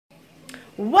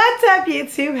What's up,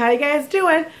 YouTube? How you guys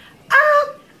doing? I'm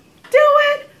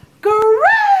doing great!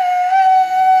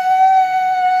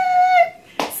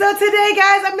 So today,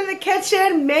 guys, I'm in the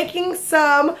kitchen making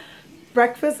some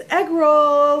breakfast egg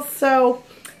rolls. So,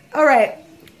 alright,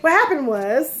 what happened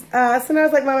was, so I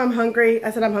was like, Mom, I'm hungry.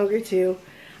 I said, I'm hungry too.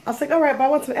 I was like, alright, but I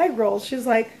want some egg rolls. She's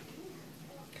like,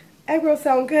 egg rolls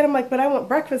sound good. I'm like, but I want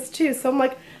breakfast too. So I'm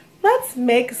like, let's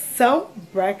make some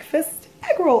breakfast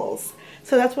egg rolls.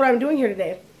 So that's what I'm doing here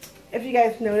today. If you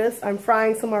guys notice, I'm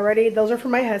frying some already. Those are for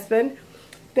my husband.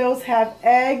 Those have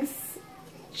eggs,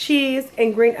 cheese,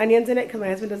 and green onions in it because my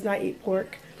husband does not eat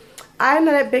pork. I'm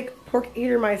not a big pork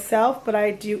eater myself, but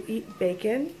I do eat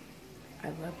bacon. I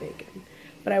love bacon.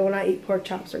 But I will not eat pork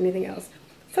chops or anything else.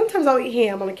 Sometimes I'll eat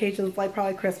ham on occasions, like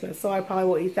probably Christmas, so I probably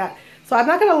will eat that. So I'm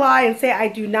not going to lie and say I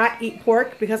do not eat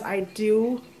pork because I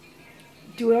do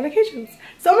it on occasions.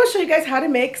 So I'm going to show you guys how to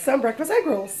make some breakfast egg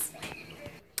rolls.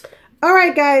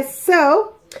 Alright guys,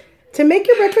 so to make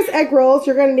your breakfast egg rolls,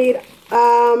 you're going to need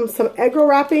some egg roll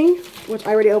wrapping, which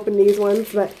I already opened these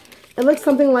ones, but it looks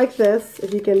something like this,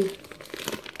 if you can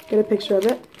get a picture of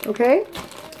it, okay?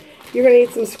 You're going to need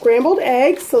some scrambled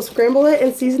eggs, so scramble it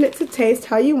and season it to taste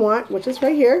how you want, which is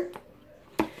right here.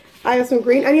 I have some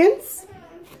green onions.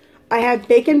 I have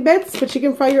bacon bits, but you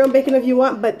can fry your own bacon if you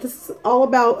want, but this is all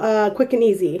about quick and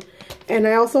easy. And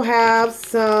I also have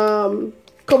some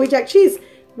Colby Jack cheese,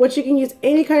 which you can use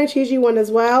any kind of cheese you want as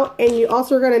well. And you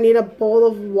also are going to need a bowl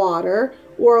of water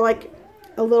or like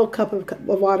a little cup of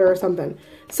water or something.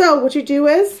 So what you do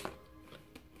is,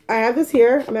 I have this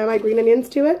here. I'm going to add my green onions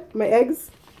to it, my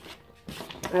eggs.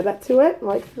 Add that to it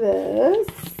like this.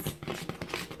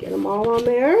 Get them all on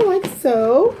there like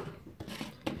so.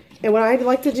 And what I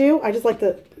like to do, I just like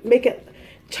to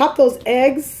chop those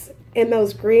eggs and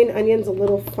those green onions a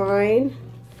little fine.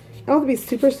 I don't have to be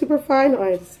super, super fine. Oh,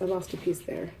 I lost a piece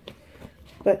there.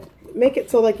 But make it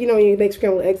so, like, you know, when you make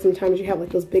scrambled eggs, sometimes you have like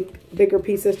those bigger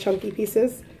pieces, chunky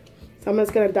pieces. So I'm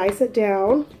just going to dice it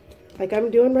down like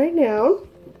I'm doing right now.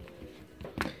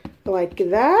 Like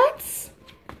that.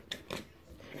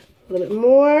 A little bit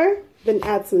more. Then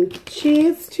add some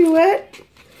cheese to it.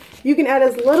 You can add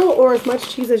as little or as much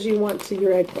cheese as you want to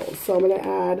your egg rolls. So I'm going to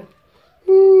add,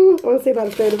 I want to say about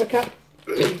 1/3 of a cup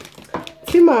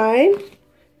to mine.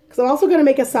 Because I'm also going to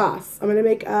make a sauce. I'm going to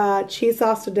make a cheese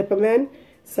sauce to dip them in.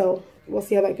 So we'll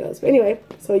see how that goes. But anyway,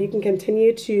 so you can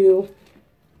continue to,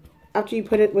 after you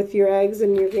put it with your eggs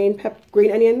and your green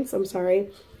onions,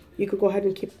 you could go ahead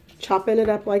and keep chopping it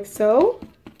up like so.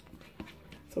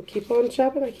 So keep on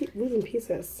chopping. I keep losing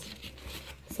pieces.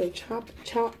 So chop,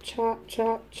 chop, chop,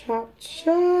 chop, chop,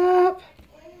 chop.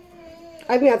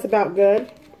 I think that's about good.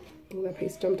 Oh, that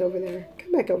piece jumped over there.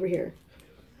 Come back over here.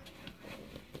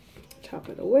 Chop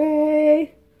it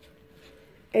away.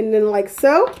 And then like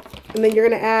so. And then you're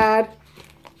going to add,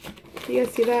 do you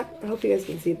guys see that? I hope you guys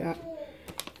can see that.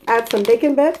 Add some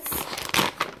bacon bits.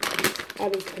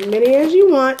 Add as many as you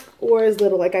want or as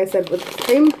little. Like I said, with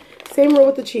the same rule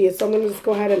with the cheese. So I'm going to just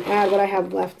go ahead and add what I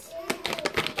have left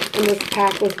in this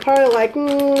pack. Was probably like,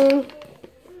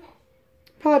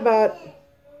 probably about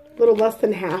a little less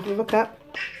than half of a cup.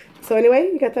 So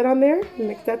anyway, you got that on there.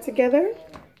 Mix that together.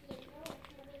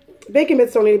 Bacon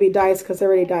bits don't need to be diced because they're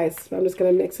already diced. So I'm just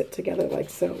going to mix it together like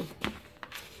so.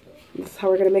 This is how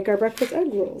we're going to make our breakfast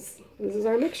egg rolls. This is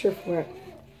our mixture for it.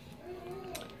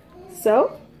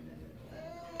 So,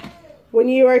 when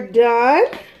you are done,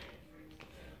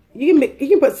 you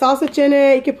can put sausage in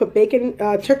it. You can put bacon,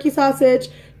 turkey sausage,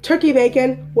 turkey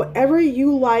bacon, whatever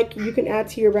you like. You can add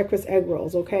to your breakfast egg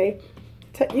rolls. Okay,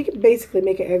 you can basically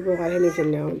make an egg roll out of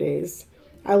anything nowadays.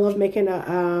 I love making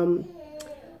a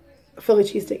Philly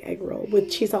cheesesteak egg roll with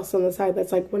cheese sauce on the side.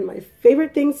 That's like one of my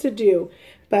favorite things to do.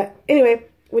 But anyway,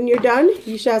 when you're done,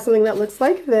 you should have something that looks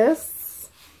like this.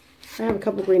 I have a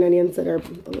couple green onions that are a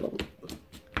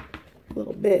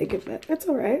little big, but that's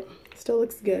all right. Still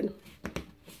looks good.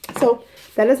 So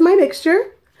that is my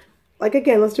mixture. Like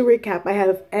again, let's do a recap. I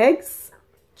have eggs,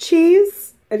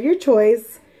 cheese of your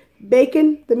choice,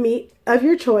 bacon, the meat of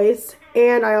your choice,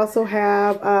 and I also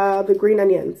have the green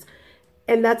onions.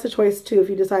 And that's a choice too if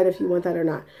you decide if you want that or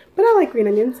not. But I like green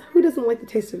onions. Who doesn't like the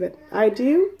taste of it? I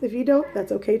do. If you don't,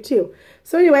 that's okay too.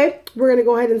 So anyway, we're going to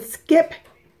go ahead and skip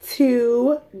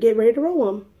to get ready to roll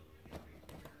them.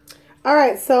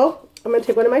 Alright, so I'm going to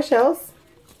take one of my shells,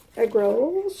 egg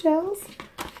roll shells,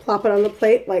 plop it on the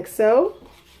plate like so.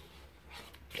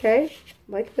 Okay,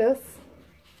 like this.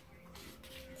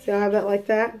 See how I have that like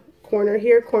that? Corner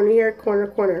here, corner,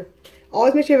 corner.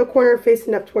 Always make sure you have a corner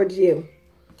facing up towards you.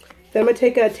 Then I'm going to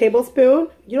take a tablespoon.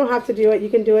 You don't have to do it. You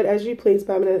can do it as you please,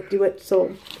 but I'm going to do it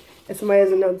so if somebody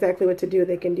doesn't know exactly what to do,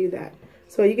 they can do that.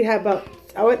 So you can have about,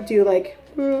 I would do like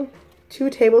 2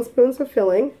 tablespoons of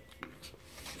filling.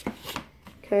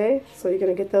 Okay, so you're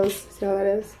going to get those, see how that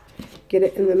is? Get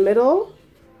it in the middle.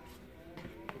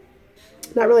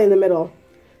 Not really in the middle.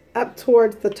 Up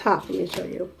towards the top, let me show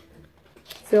you.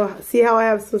 So see how I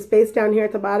have some space down here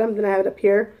at the bottom, then I have it up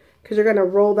here, because you're going to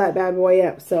roll that bad boy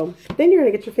up. So then you're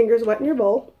going to get your fingers wet in your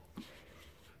bowl.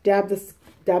 Dab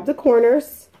the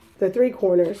corners, the 3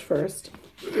 corners first.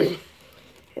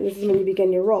 And this is when you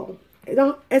begin your roll. It's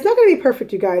not going to be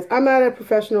perfect, you guys. I'm not a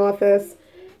professional at this.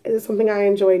 It is something I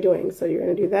enjoy doing. So you're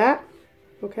going to do that.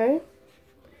 Okay.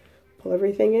 Pull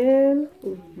everything in.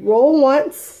 Roll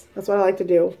once. That's what I like to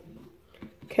do.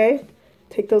 Okay.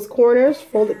 Take those corners,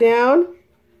 fold it down.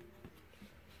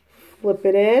 Flip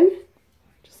it in.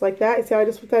 Just like that. You see how I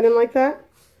just put that in like that?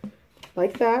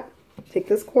 Like that. Take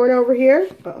this corner over here.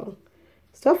 Uh-oh.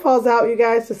 Stuff falls out, you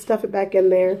guys. Just stuff it back in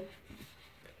there.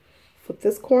 Flip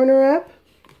this corner up.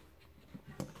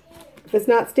 If it's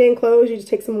not staying closed, you just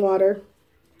take some water.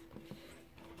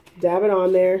 Dab it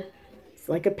on there. It's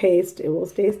like a paste. It will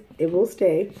stay. It will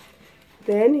stay.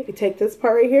 Then you take this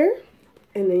part right here,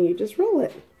 and then you just roll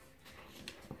it.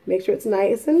 Make sure it's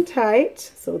nice and tight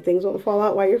so things won't fall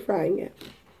out while you're frying it.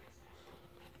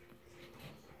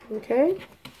 Okay?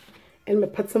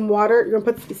 And put some water. You're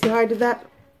gonna put. You see how I did that?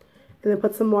 And then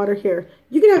put some water here.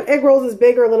 You can have egg rolls as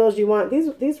big or little as you want.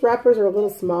 These wrappers are a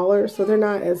little smaller, so they're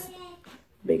not as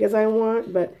big as I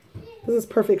want, but this is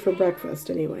perfect for breakfast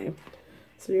anyway.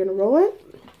 So you're gonna roll it.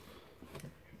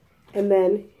 And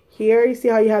then here, you see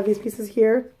how you have these pieces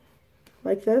here?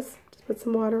 Like this. Just put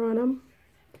some water on them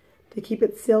to keep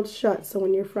it sealed shut so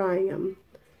when you're frying them.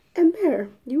 And there,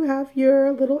 you have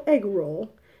your little egg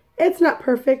roll. It's not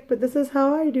perfect, but this is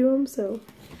how I do them, so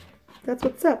that's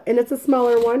what's up. And it's a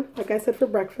smaller one, like I said, for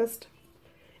breakfast.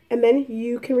 And then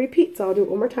you can repeat, so I'll do it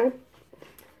one more time.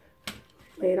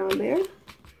 Lay it on there.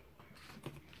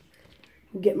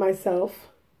 Get myself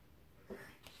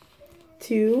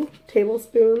 2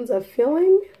 tablespoons of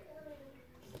filling.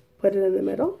 Put it in the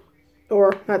middle.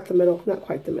 Or not the middle, not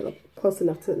quite the middle. Close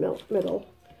enough to the middle.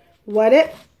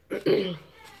 Wet it.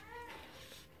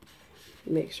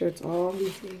 Make sure it's all, let me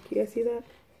see, can you guys see that?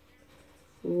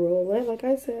 Roll it, like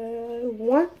I said,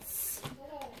 once.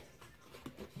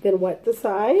 Then wet the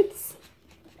sides.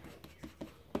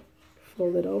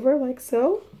 Fold it over like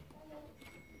so.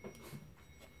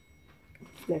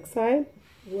 Next side,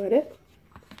 wet it.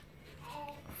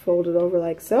 Fold it over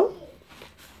like so.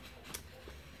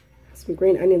 Some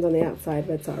green onions on the outside,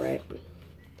 but it's all right.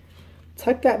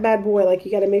 Tuck that bad boy, like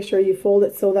you got to make sure you fold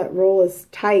it so that roll is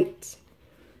tight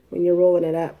when you're rolling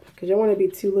it up, because you don't want to be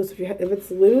too loose. If it's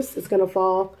loose, it's going to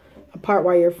fall apart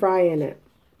while you're frying it.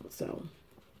 So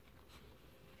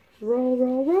roll,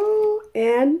 roll, roll,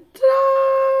 and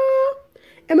ta-da!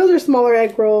 And those are smaller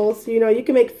egg rolls. You know, you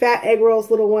can make fat egg rolls,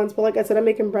 little ones, but like I said, I'm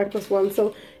making breakfast ones,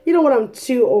 so you don't want them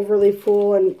too overly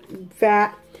full and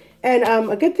fat. And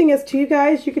a good thing is, too, you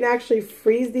guys, you can actually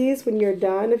freeze these when you're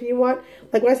done if you want.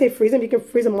 Like when I say freeze them, you can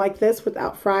freeze them like this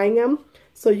without frying them.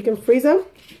 So you can freeze them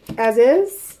as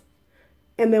is.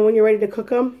 And then when you're ready to cook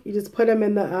them, you just put them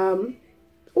in the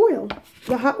oil,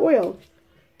 the hot oil.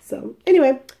 So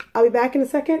anyway, I'll be back in a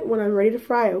second when I'm ready to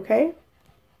fry, okay?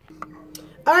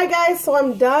 Alright guys, so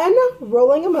I'm done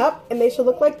rolling them up, and they should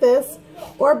look like this,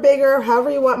 or bigger, however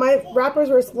you want. My wrappers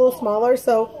were a little smaller,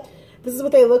 so this is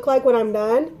what they look like when I'm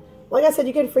done. Like I said,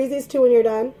 you can freeze these too when you're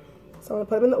done. So I'm going to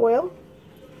put them in the oil.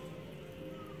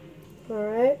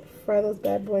 Alright, fry those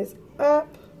bad boys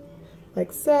up,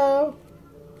 like so.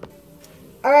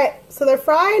 Alright, so they're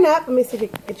frying up. Let me see if I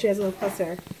can get you guys a little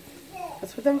closer.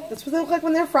 That's what they look like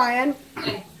when they're frying.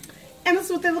 And this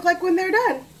is what they look like when they're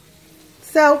done.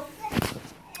 So,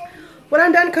 when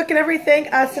I'm done cooking everything,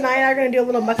 Sanaya and I are going to do a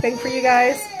little mukbang for you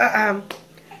guys. Oh,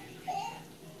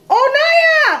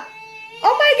 Naya!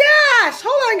 Oh my gosh!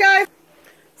 Hold on, guys.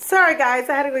 Sorry, guys.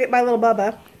 I had to go get my little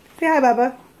Bubba. Say hi,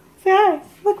 Bubba. Say hi.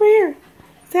 Look right here.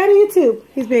 Say hi to YouTube.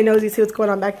 He's being nosy, see what's going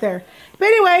on back there. But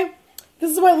anyway,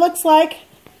 this is what it looks like.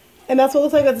 And that's what it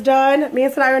looks like it's done. Me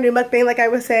and Sanaya are going to do mukbang, like I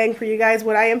was saying, for you guys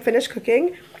when I am finished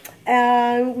cooking.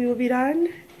 And we will be done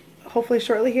hopefully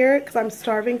shortly here because I'm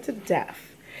starving to death.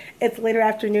 It's later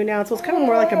afternoon now, so it's kind of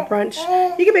more like a brunch.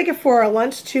 You can make it for a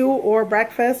lunch too or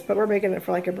breakfast, but we're making it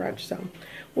for like a brunch. So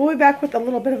we'll be back with a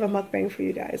little bit of a mukbang for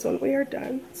you guys when we are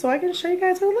done, so I can show you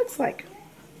guys what it looks like.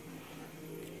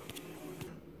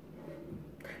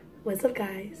 What's up,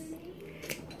 guys?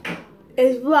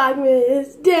 It's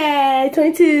Vlogmas Day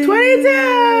 22. 22!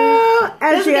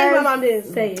 As you guys, my mom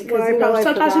didn't say it, because you know,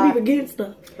 sometimes she be forgetting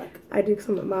stuff. I do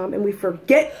some mom, and we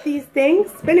forget these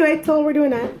things. But anyway, tell them we're doing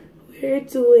that. We're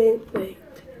doing, wait.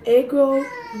 egg roll,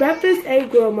 breakfast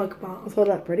egg roll mukbang. Let's hold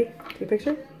it up. Ready? Take a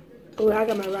picture. Oh, I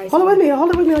got my rice. Hold it with me.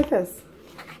 Hold it with me like this.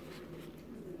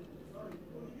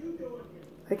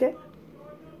 Like it?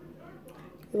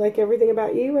 You like everything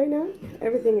about you right now?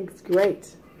 Everything is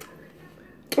great.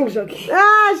 I'm joking.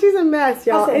 Ah, she's a mess,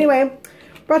 y'all. Anyway,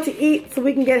 about to eat so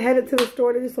we can get headed to the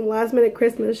store to do some last minute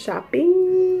Christmas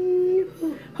shopping.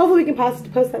 Hopefully we can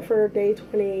post that for day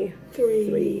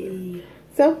 23.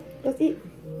 So, let's eat.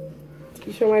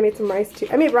 You sure I made some rice too?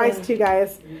 I made rice too,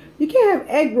 guys. You can't have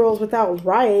egg rolls without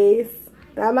rice.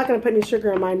 I'm not going to put any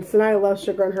sugar in mine. Sanaya loves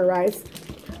sugar in her rice.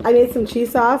 I made some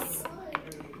cheese sauce.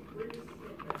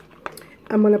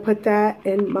 I'm going to put that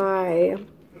in my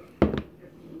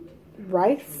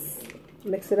rice.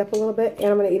 Mix it up a little bit. And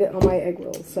I'm going to eat it on my egg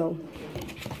rolls. So,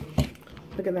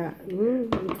 look at that.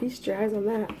 Feast your eyes on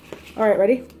that. Alright,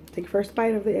 ready? Take first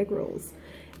bite of the egg rolls.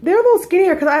 They're a little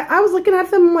skinnier because I was looking at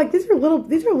them. I'm like, these are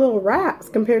little wraps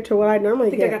compared to what I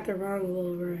normally get. I got the wrong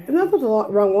little wrap. And that's not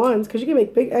the wrong ones because you can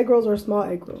make big egg rolls or small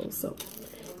egg rolls. So,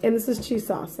 and this is cheese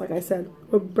sauce, like I said,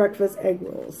 with breakfast egg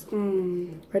rolls.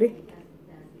 Ready?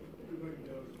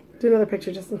 Do another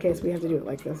picture just in case we have to do it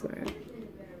like this. Right?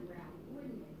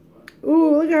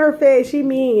 Ooh, look at her face. She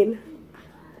mean.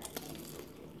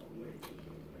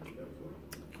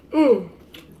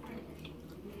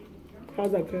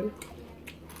 How's that good?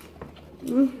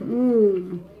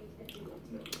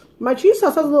 My cheese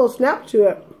sauce has a little snap to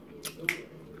it.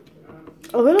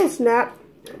 A little snap,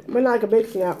 but not like a big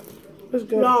snap. It's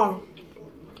good. No.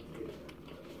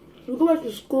 We go back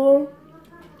to school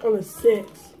on the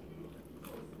 6th.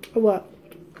 Of what?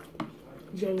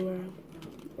 January.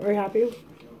 Are you happy?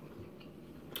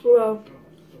 Well,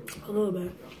 a little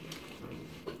bit.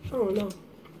 I don't know.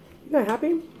 You're not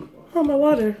happy? Oh, my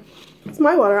water. It's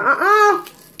my water. I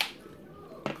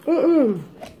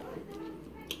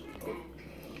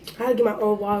had to get my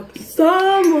own water.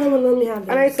 Someone will let me have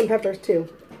that. And I ate some peppers too.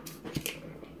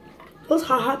 Those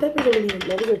hot peppers are really good.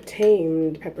 No, these are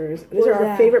tamed peppers. These are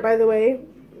our favorite, by the way.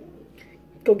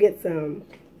 Go get some.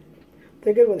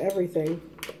 They're good with everything.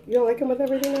 You don't like them with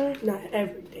everything now? Not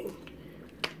everything.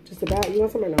 Just about. You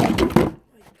want some or not?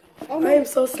 Oh, I am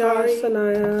so sorry. Gosh,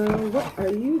 Sanaya, what are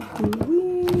you doing?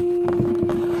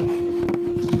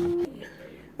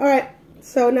 Alright,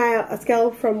 so now a scale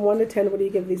from 1 to 10, what do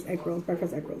you give these egg rolls,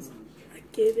 breakfast egg rolls? I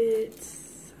give it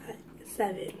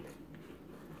 7.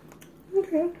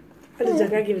 Okay. I just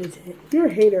joke, I give it a 10. You're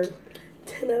a hater.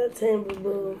 10 out of 10,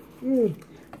 boo boo.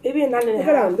 Maybe a 9.5. Look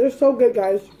at them. They're so good,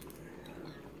 guys.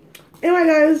 Anyway,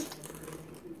 guys.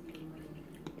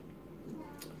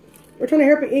 We're trying to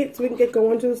hurry up and eat so we can get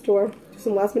going to the store. Do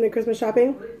some last minute Christmas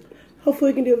shopping. Hopefully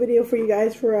we can do a video for you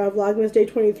guys for Vlogmas Day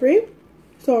 23.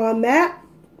 So on that.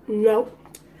 Nope.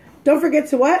 Don't forget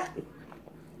to what?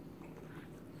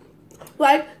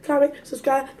 Like, comment,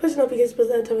 subscribe, push notifications, post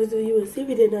that to you will see if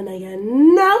you didn't know that yet.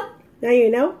 No. Now you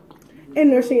know.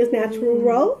 And nursing is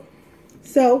natural.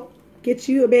 So get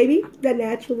you a baby that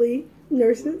naturally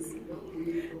nurses.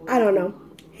 I don't know.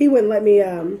 He wouldn't let me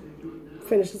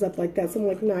finish this up like that. So I'm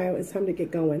like, no, it's time to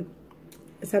get going.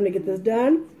 It's time to get this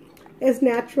done. It's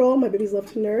natural. My babies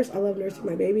love to nurse. I love nursing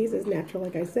my babies. It's natural,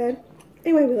 like I said.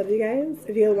 Anyway, we love you guys.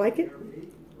 If you don't like it,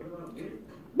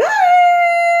 bye!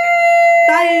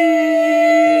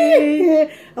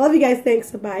 Bye! I love you guys. Thanks.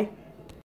 Bye.